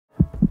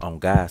On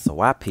God,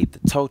 so I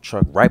peeped the tow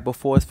truck right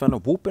before it's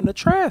finna whoop in the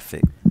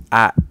traffic.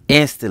 I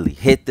instantly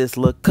hit this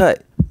little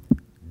cut,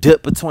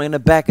 dipped between the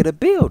back of the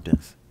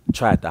buildings.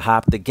 Tried to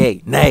hop the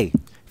gate, nay,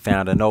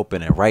 found an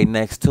opening right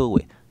next to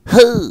it.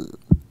 Huh!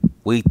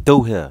 We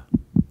through here.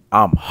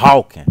 I'm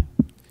hawking.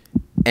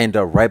 End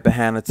up right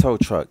behind the tow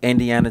truck,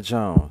 Indiana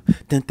Jones.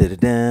 Dun, dun, dun,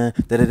 dun,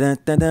 dun, dun,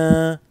 dun,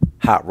 dun.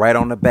 Hop right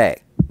on the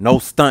back. No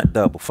stunt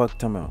double.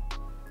 Fuck him up.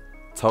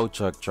 Tow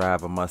truck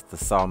driver must have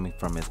saw me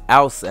from his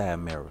outside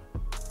mirror.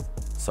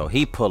 So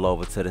he pull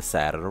over to the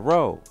side of the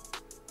road.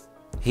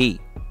 He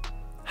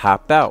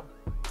hop out.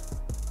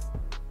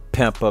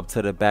 Pimp up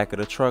to the back of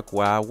the truck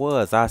where I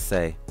was. I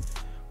say,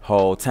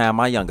 whole time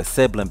my younger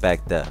sibling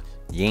back there.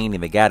 You ain't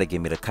even gotta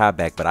give me the car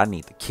back, but I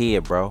need the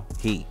kid, bro.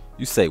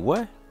 You say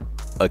what?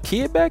 A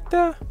kid back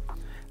there?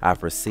 I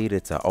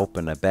proceeded to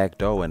open the back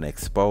door and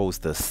expose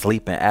the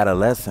sleeping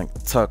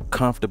adolescent tucked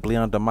comfortably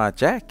under my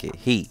jacket.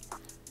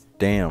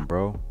 Damn,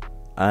 bro.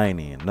 I ain't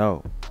even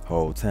know.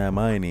 Whole time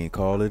I ain't even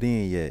call it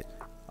in yet.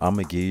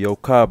 I'ma give you your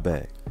car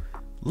back.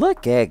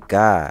 Look at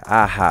God.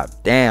 I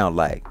hopped down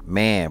like,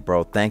 man,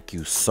 bro, thank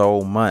you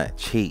so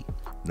much.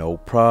 No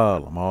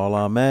problem. All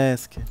I'm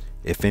asking,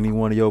 if any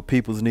one of your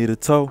peoples need a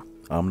tow,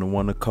 I'm the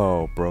one to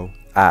call, bro.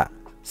 I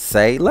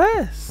say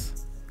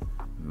less.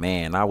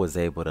 Man, I was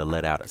able to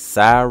let out a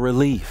sigh of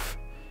relief.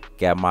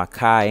 Got my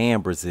car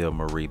and Brazile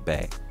Marie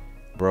back.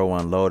 Bro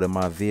unloaded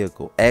my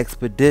vehicle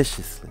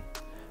expeditiously.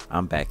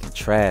 I'm back in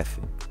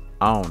traffic.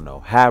 I don't know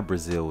how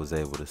Brazile was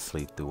able to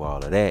sleep through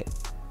all of that.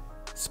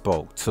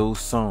 Spoke too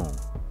soon.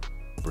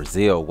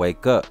 Brazile,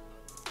 wake up.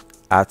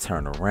 I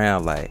turn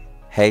around like,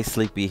 hey,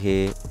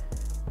 sleepyhead.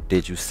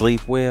 Did you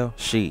sleep well?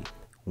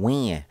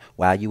 When?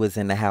 While you was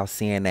in the house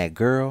seeing that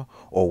girl,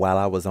 or while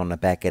I was on the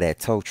back of that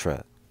tow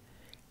truck?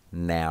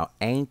 Now,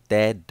 ain't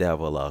that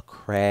devil a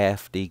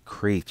crafty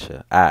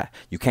creature?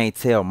 You can't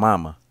tell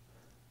mama.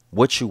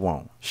 What you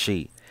want?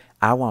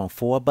 I want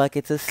 4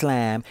 buckets of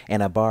slime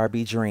and a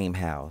Barbie dream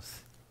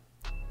house.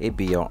 It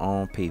be your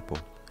own people.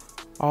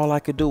 All I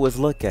could do was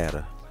look at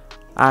her.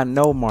 I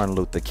know Martin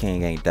Luther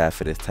King ain't died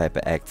for this type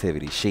of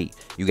activity.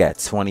 You got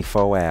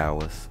 24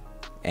 hours.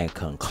 And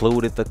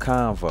concluded the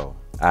convo.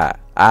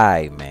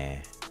 Aight,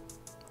 man.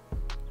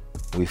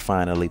 We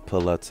finally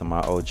pull up to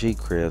my OG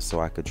crib so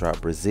I could drop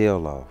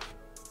Brazile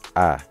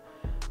off.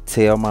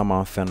 Tell mama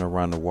I'm finna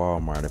run to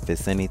Walmart. If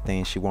it's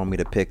anything she want me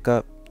to pick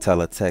up,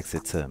 tell her text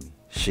it to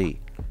me.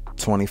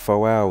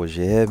 24 hours,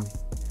 you hear me?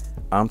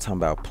 I'm talking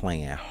about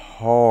playing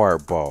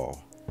hardball.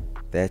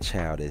 That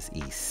child is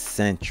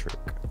eccentric.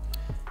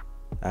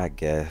 I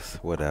guess,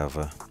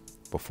 whatever.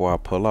 Before I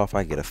pull off,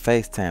 I get a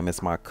FaceTime.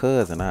 It's my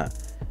cousin.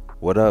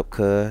 What up,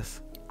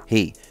 cuz?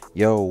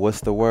 Yo,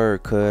 what's the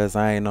word, cuz?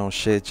 I ain't on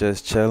shit,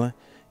 just chilling.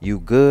 You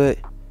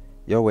good?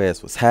 Your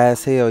ass was high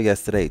as hell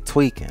yesterday,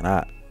 tweaking.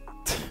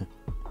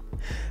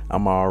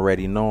 I'm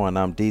already knowing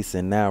I'm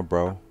decent now,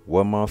 bro.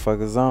 What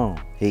motherfuckers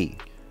on?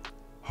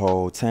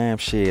 Whole time,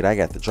 shit, I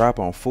got the drop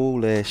on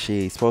fool ass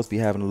shit. He's supposed to be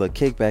having a little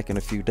kickback in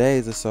a few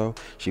days or so.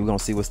 We gonna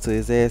see what's to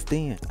his ass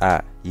then.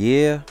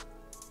 Yeah.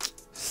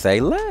 Say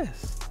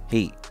less.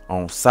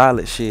 On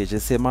solid shit,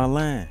 just hit my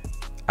line.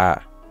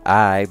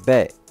 I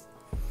bet.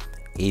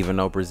 Even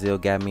though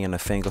Brazile got me in the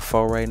finger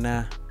 4 right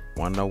now,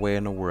 wasn't nowhere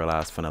in the world I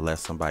was finna let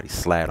somebody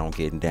slide on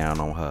getting down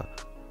on her.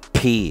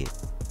 Pig.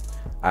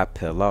 I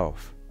peel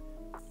off.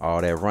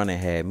 All that running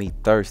had me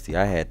thirsty.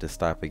 I had to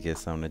stop and get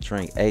something to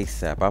drink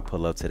ASAP. I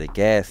pull up to the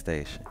gas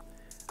station.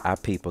 I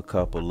peep a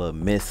couple of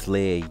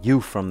misled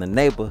youth from the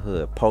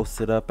neighborhood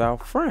posted up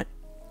out front.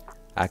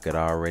 I could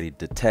already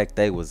detect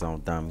they was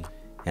on dummy.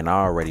 And I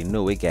already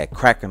knew it got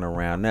cracking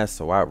around there,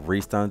 so I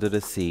reached under the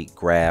seat,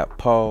 grabbed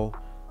pole,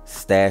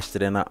 stashed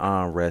it in the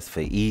armrest for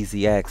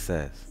easy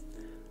access.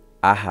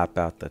 I hop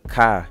out the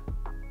car,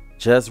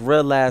 just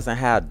realizing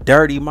how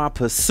dirty my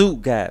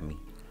pursuit got me.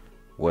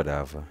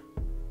 Whatever.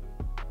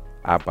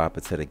 I bop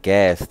it to the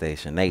gas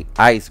station, they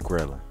ice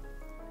grilling.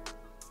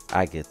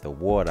 I get the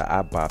water,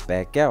 I bop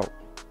back out.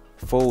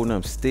 Fool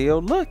them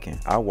still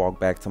looking. I walk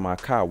back to my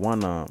car,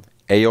 one arm.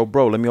 Hey yo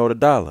bro, let me hold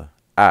 $1.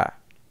 I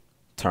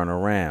turn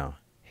around.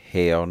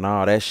 Hell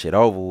no, that shit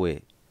over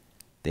with.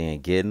 Then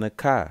get in the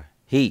car.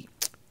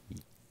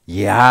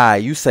 Yeah,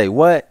 you say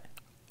what?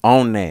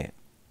 On that.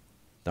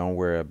 Don't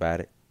worry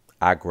about it.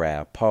 I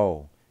grab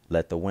pole,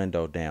 let the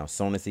window down.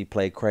 Soon as he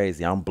play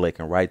crazy, I'm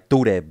blinking right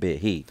through that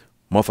bit.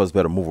 Motherfuckers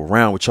better move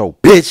around with your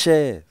bitch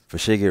ass. For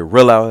shit get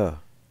real out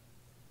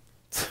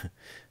here.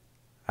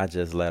 I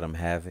just let him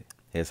have it.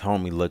 His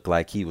homie looked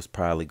like he was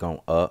probably going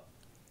up.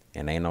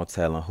 And ain't no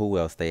telling who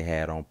else they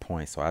had on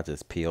point, so I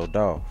just peeled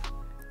off.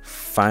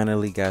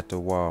 Finally got to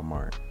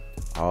Walmart.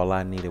 All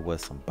I needed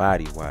was some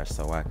body wash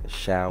so I could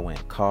shower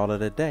and call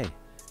it a day.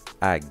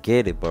 I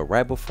get it, but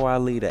right before I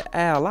leave the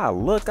aisle, I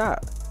look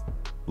up.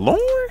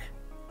 Lauren?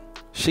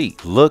 She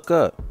look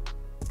up.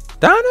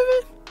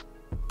 Donovan?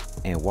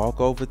 And walk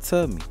over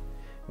to me.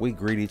 We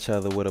greet each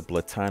other with a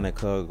platonic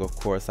hug, of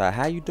course.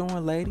 How you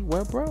doing, lady?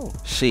 Well, bro?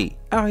 She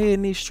out here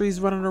in these streets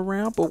running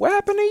around, but what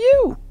happened to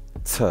you?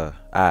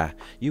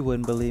 You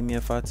wouldn't believe me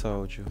if I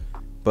told you.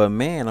 But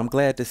man, I'm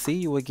glad to see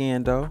you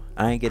again though.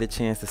 I ain't get a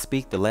chance to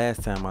speak the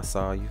last time I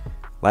saw you.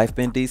 Life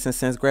been decent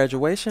since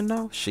graduation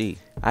though? Shit,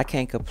 I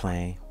can't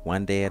complain,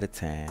 one day at a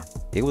time.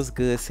 It was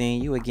good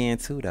seeing you again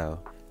too though.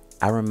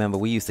 I remember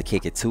we used to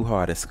kick it too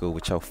hard in school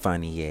with your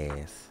funny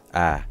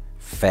ass.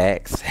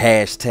 Facts,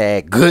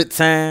 hashtag good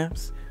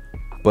times.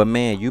 But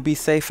man, you be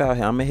safe out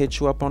here. I'ma hit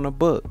you up on the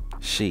book.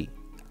 Shit,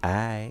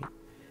 aight.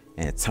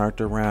 And turned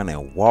around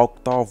and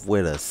walked off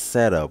with a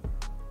set of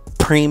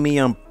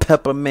premium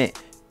peppermint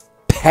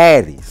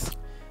patties.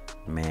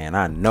 Man,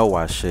 I know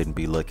I shouldn't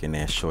be looking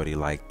at shorty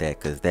like that,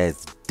 cause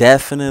that's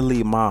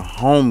definitely my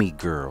homie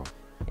girl.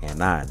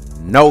 And I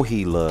know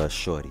he loves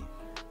shorty.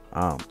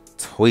 I'm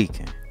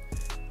tweaking.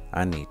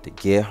 I need to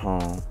get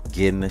home,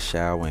 get in the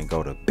shower, and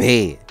go to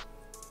bed.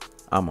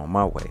 I'm on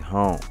my way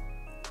home.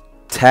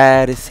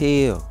 Tired as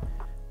hell.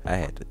 I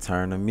had to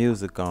turn the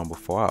music on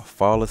before I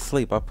fall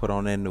asleep. I put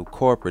on that new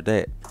Korporate,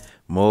 that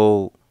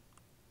mode.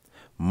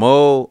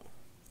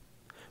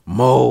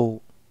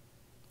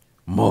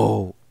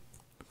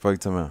 Fuck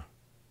to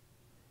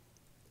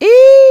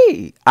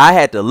me. I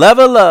had to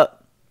level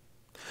up.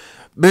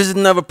 Bitches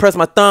never pressed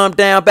my thumb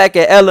down back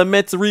at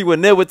elementary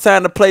when it was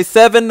time to play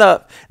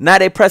 7-Up. Now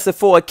they pressing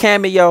for a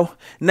cameo.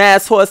 Now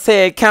it's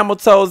horsehead camel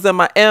toes in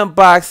my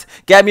inbox.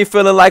 Got me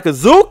feeling like a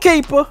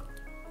zookeeper.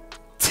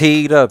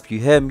 Teed up, you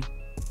hear me?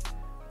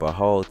 But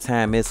whole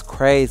time it's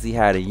crazy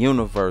how the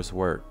universe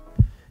works.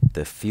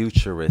 The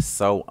future is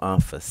so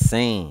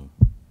unforeseen.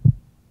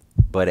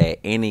 But at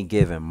any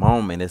given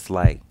moment, it's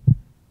like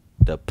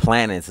the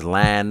planets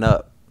line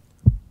up.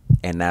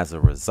 And as a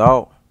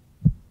result,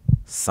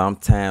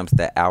 sometimes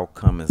the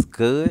outcome is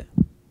good.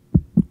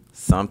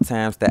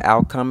 Sometimes the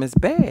outcome is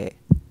bad.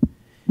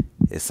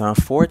 It's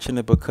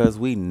unfortunate because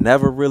we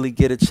never really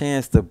get a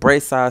chance to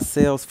brace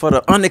ourselves for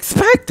the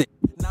unexpected.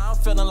 Now I'm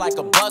feeling like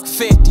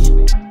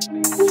 $150.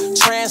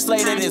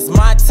 Translated, it's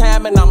my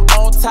time and I'm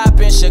on top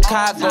in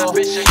Chicago.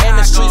 In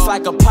the streets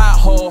like a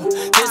pothole.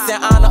 This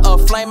in honor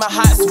of Flamin'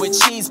 Hots with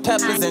cheese,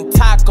 peppers, and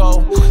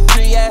taco.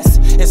 P.S.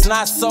 It's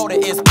not soda,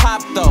 it's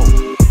pop though.